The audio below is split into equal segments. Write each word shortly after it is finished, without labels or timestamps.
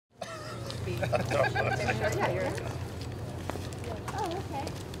Yeah, you're in. Oh, okay.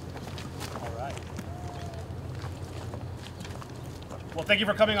 All right. Well, thank you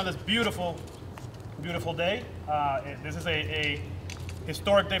for coming on this beautiful, beautiful day. This is a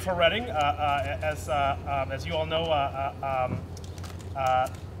historic day for Reading. As you all know,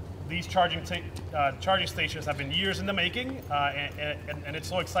 these charging stations have been years in the making, and it's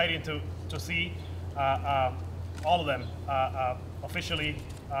so exciting to see all of them officially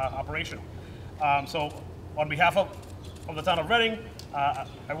operational. So, on behalf of the town of Reading,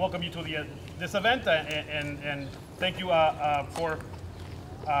 I welcome you to this event, and thank you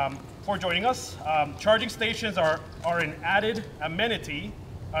for joining us. Charging stations are an added amenity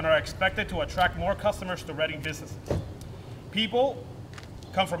and are expected to attract more customers to Reading businesses. People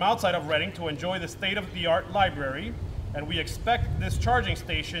come from outside of Reading to enjoy the state-of-the-art library, and we expect this charging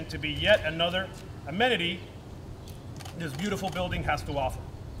station to be yet another amenity this beautiful building has to offer.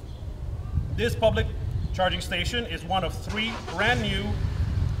 This public charging station is one of 3 brand new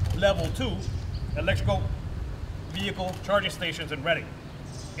level 2 electrical vehicle charging stations in Reading.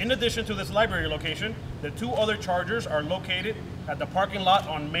 In addition to this library location, the 2 other chargers are located at the parking lot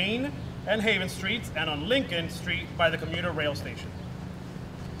on Main and Haven Streets and on Lincoln Street by the commuter rail station.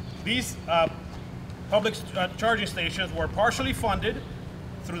 These public charging stations were partially funded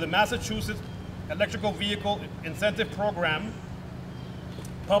through the Massachusetts Electrical Vehicle Incentive Program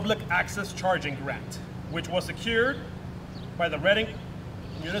Public Access Charging Grant, which was secured by the Reading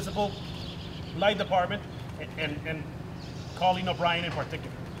Municipal Light Department and Colleen O'Brien in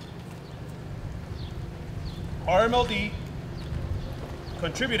particular. RMLD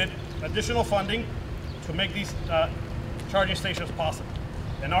contributed additional funding to make these charging stations possible.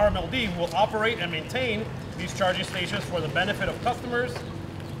 And RMLD will operate and maintain these charging stations for the benefit of customers,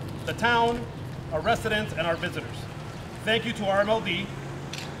 the town, our residents, and our visitors. Thank you to RMLD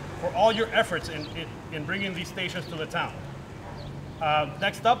for all your efforts in bringing these stations to the town.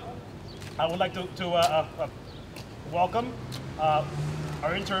 Next up, I would like to welcome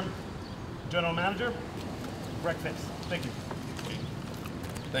our interim general manager, Greg Fitz. Thank you.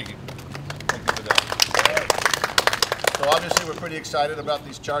 Thank you. Thank you for that. So obviously we're pretty excited about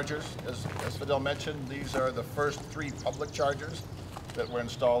these chargers. As Fidel mentioned, these are the first 3 public chargers that we're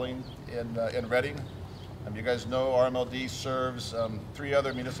installing in Reading. You guys know RMLD serves 3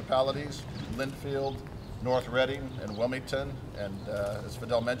 other municipalities, Linfield, North Reading, and Wilmington. And as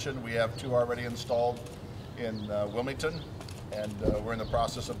Fidel mentioned, we have 2 already installed in Wilmington, and we're in the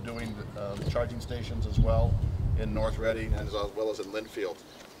process of doing the charging stations as well in North Reading and as well as in Linfield.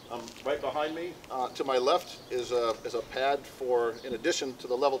 Right behind me, to my left, is a pad for, in addition to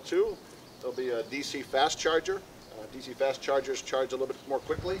the level 2, there'll be a DC fast charger. DC fast chargers charge a little bit more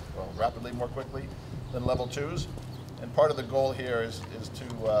quickly, well, rapidly more quickly than level 2s. And part of the goal here is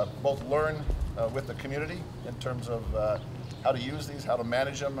to both learn with the community in terms of how to use these, how to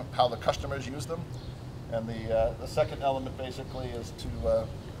manage them, how the customers use them. And the second element basically is to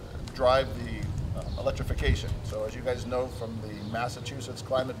drive the electrification. So as you guys know from the Massachusetts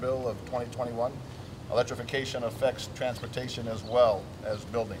Climate Bill of 2021, electrification affects transportation as well as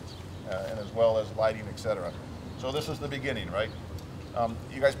buildings and as well as lighting, etc. So this is the beginning, right?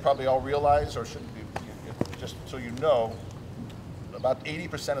 You guys probably all realize, or should be, just so you know, about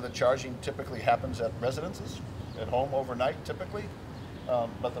 80% of the charging typically happens at residences, at home overnight typically.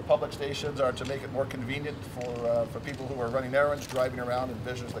 But the public stations are to make it more convenient for people who are running errands, driving around, and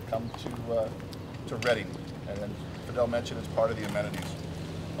visitors that come to Reading. And then Fidel mentioned it's part of the amenities.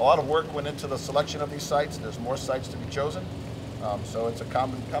 A lot of work went into the selection of these sites. There's more sites to be chosen. So it's a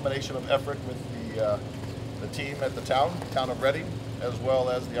combination of effort with the team at the town of Reading, as well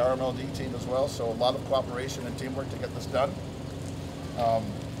as the RMLD team as well. So a lot of cooperation and teamwork to get this done.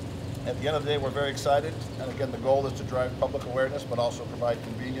 At the end of the day, we're very excited. And again, the goal is to drive public awareness, but also provide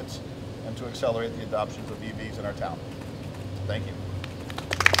convenience and to accelerate the adoptions of EVs in our town. Thank you.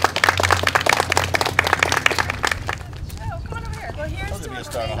 Come on over here. Well, here's to Be a a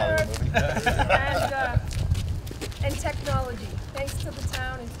star in a cleaner Hollywood movie. and technology, thanks to the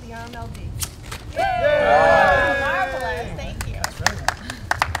town and to the RMLD. Yay! Marvelous, thank you.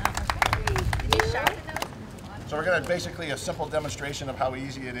 Did you shout it out? So we're going to basically a simple demonstration of how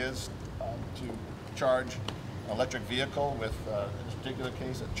easy it is to charge an electric vehicle with, in this particular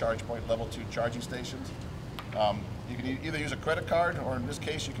case, at ChargePoint Level 2 charging stations. You can either use a credit card, or in this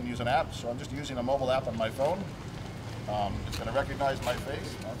case, you can use an app. So I'm just using a mobile app on my phone. It's going to recognize my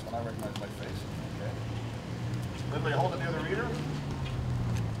face. That's when I recognize my face. Okay. Literally hold it near the reader.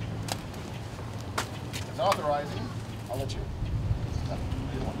 It's authorizing. I'll let you.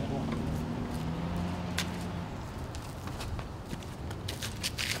 Either one, either one.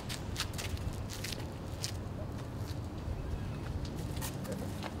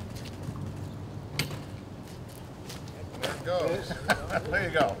 goes. There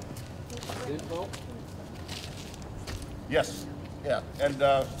you go. Yes, yeah, and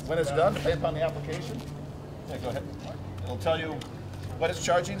when it's done, depending upon the application, yeah, go ahead. It'll tell you what it's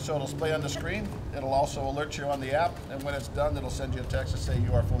charging, so it'll display on the screen. It'll also alert you on the app, and when it's done, it'll send you a text to say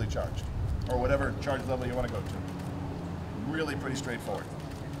you are fully charged, or whatever charge level you want to go to. Really pretty straightforward.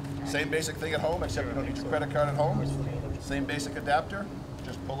 Same basic thing at home, except you don't need your credit card at home. Same basic adapter,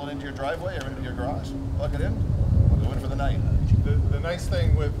 just pull it into your driveway or into your garage, plug it in, we'll go in for the night. The nice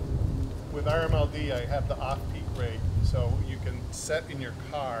thing with RMLD, I have the off-peak rate, so you can set in your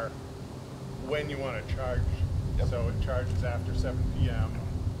car when you want to charge. Yep. So it charges after 7 p.m.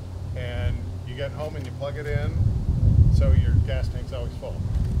 and you get home and you plug it in, so your gas tank's always full.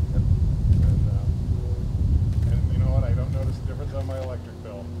 Yep. And you know what? I don't notice a difference on my electric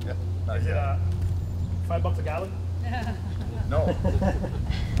bill. Yeah, not Is it yet. $5 a gallon? No.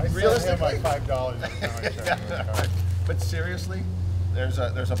 I still have my Realistically? $5 every time I charge my car. But seriously, there's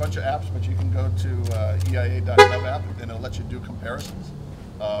a bunch of apps, but you can go to EIA.gov app and it'll let you do comparisons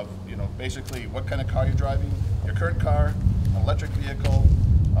of, you know, basically what kind of car you're driving, your current car, an electric vehicle,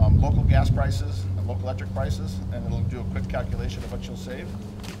 local gas prices and local electric prices, and it'll do a quick calculation of what you'll save.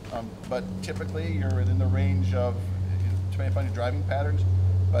 But typically you're in the range of, depending upon your driving patterns,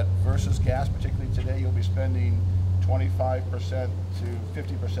 but versus gas, particularly today, you'll be spending 25% to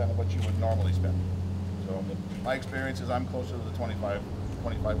 50% of what you would normally spend. So my experience is I'm closer to the 25%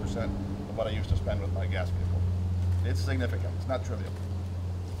 of what I used to spend with my gas vehicle. It's significant, it's not trivial.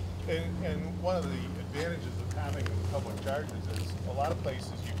 And one of the advantages of having public charges is a lot of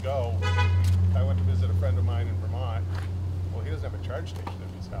places you go. I went to visit a friend of mine in Vermont. Well, he doesn't have a charge station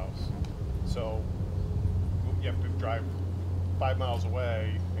at his house. So you have to drive 5 miles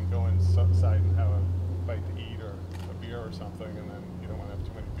away and go inside and have a bite to eat or a beer or something, and then you don't want to have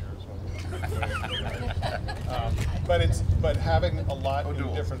too many beers when you're but having a lot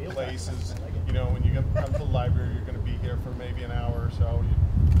in different places. You know, when you come to the library, you're going to be here for maybe an hour or so.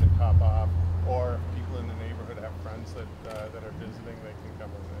 You can hop off, or if people in the neighborhood have friends that are visiting, they can come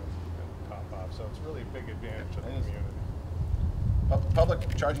in and hop off. So it's really a big advantage to the community.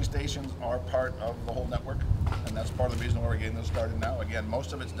 Public charging stations are part of the whole network, and that's part of the reason why we're getting those started now. Again,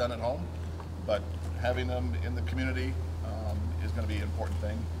 most of it's done at home, but having them in the community is going to be an important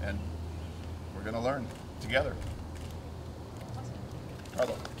thing, and we're going to learn together.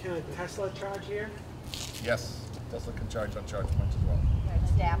 Carlo. Can a Tesla charge here? Yes, Tesla can charge on charge points as well.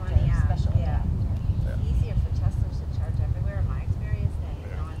 Adapter, special adapter. Yeah. Easier for Teslas to charge everywhere, in my experience, than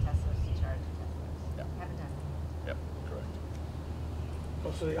non-Teslas to charge Teslas. Yeah. Haven't done it. Yep, correct.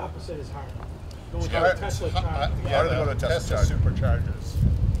 Oh, so the opposite is hard. Going to Hard- a Tesla charge. Harder to go to a Tesla charger. Superchargers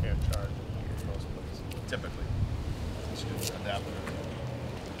can't charge in most places. Typically, it's just an adapter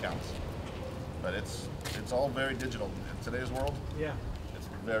counts, but it's all very digital in today's world. Yeah. It's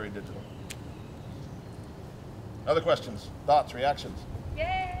very digital. Other questions, thoughts, reactions?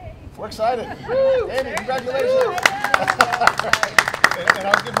 Yay! We're excited. Woo! Amy, congratulations. And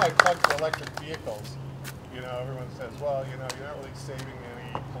I'll give my plug for electric vehicles. You know, everyone says, well, you know, you're not really saving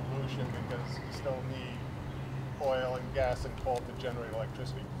any pollution because you still need oil and gas and coal to generate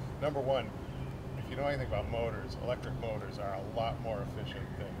electricity. Number one, if you know anything about motors, electric motors are a lot more efficient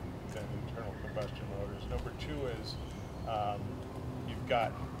than internal combustion motors. Number two is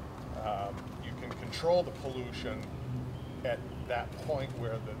you can control the pollution at that point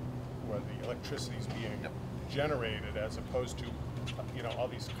where the electricity is being generated, as opposed to all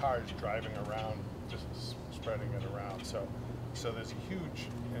these cars driving around just spreading it around. So there's a huge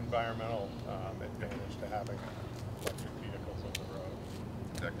environmental advantage to having electric vehicles on the road.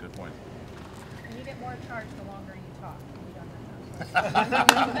 Yeah, good point. And you get more charge the longer you talk.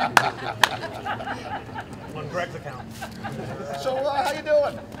 On Greg's account. So how you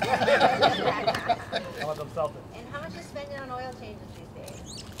doing? I'll let them sell it. And how much is spending on oil changes these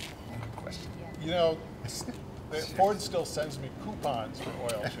days? Good question. You know, Ford still sends me coupons for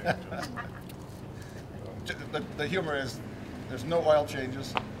oil changes. The humor is there's no oil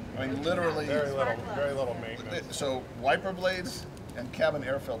changes. I mean, literally. Very little maintenance. So wiper blades and cabin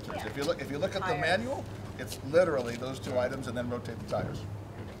air filters. If you look at the manual, it's literally those two items, and then rotate the tires.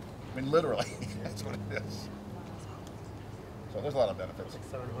 I mean, literally, that's what it is. So there's a lot of benefits.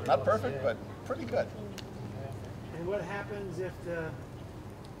 Not perfect, but pretty good. And what happens if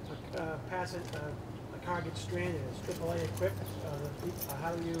a car gets stranded? Is AAA equipped?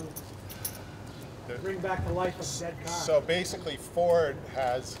 How do you bring back the life of a dead car? So basically, Ford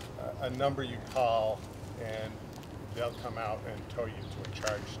has a number you call, and they'll come out and tow you to a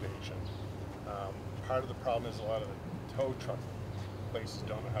charge station. Part of the problem is a lot of the tow truck places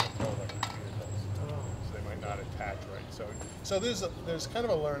don't know how to tow electric vehicles. So they might not attach right. So there's kind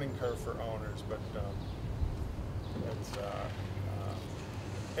of a learning curve for owners, but it's,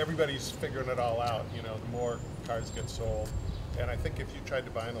 everybody's figuring it all out. You know, the more cars get sold, and I think if you tried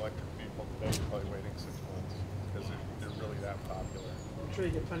to buy an electric vehicle today, you're probably waiting 6 months because they're really that popular. I'm sure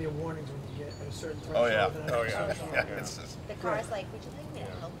you get plenty of warnings when you get a certain Oh, threshold. yeah. and Oh, yeah. a- It's just, The car's like, would you like me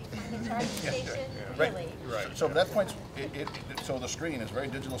to help you find a charging station? Right. Really? Right. so that point's, so the screen is a very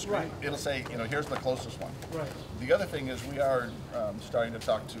digital screen. Right. It'll say, you know, here's the closest one. Right. The other thing is we are starting to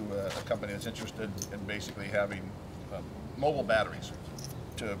talk to a company that's interested in basically having mobile batteries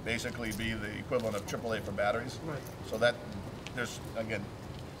to basically be the equivalent of AAA for batteries. Right. So that there's, again,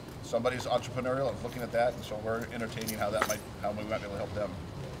 somebody's entrepreneurial and looking at that, and so we're entertaining how we might be able to help them.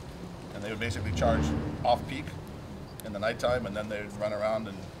 And they would basically charge off-peak in the nighttime, and then they'd run around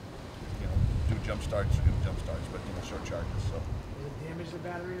and, you know, do jump starts, but, you know, short charges, so. Does it damage the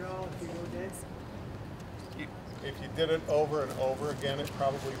battery at all if you go dead? If you did it over and over again, it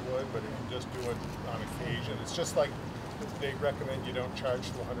probably would, but if you just do it on occasion, it's just like they recommend you don't charge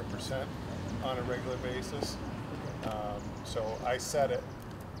to 100% on a regular basis. So I set it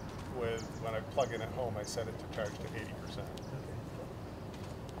with, when I plug in at home, I set it to charge to 80%.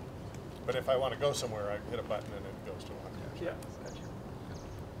 But if I want to go somewhere, I hit a button and it goes to 100%. Yeah.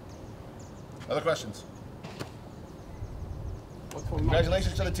 Other questions? What's for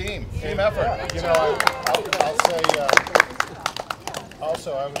Congratulations to the team. Team effort. You know, I'll say,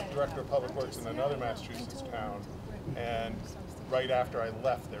 also I was director of public works in another Massachusetts town, and right after I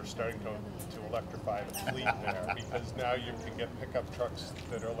left, they're starting to electrify the fleet there, because now you can get pickup trucks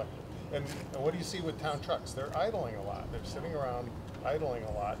that are electric. And what do you see with town trucks? They're idling a lot. They're sitting around idling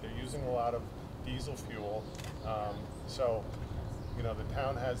a lot. They're using a lot of diesel fuel. So, you know, the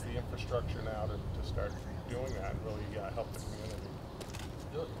town has the infrastructure now to start doing that and really help the community.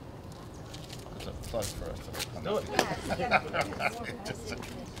 Do it. It's a plus for us. Do it.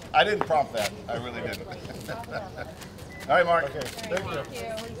 I didn't prompt that. I really didn't. All right, Mark. Okay, thank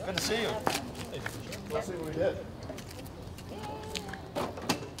you. Good to see you. Let's see what we did.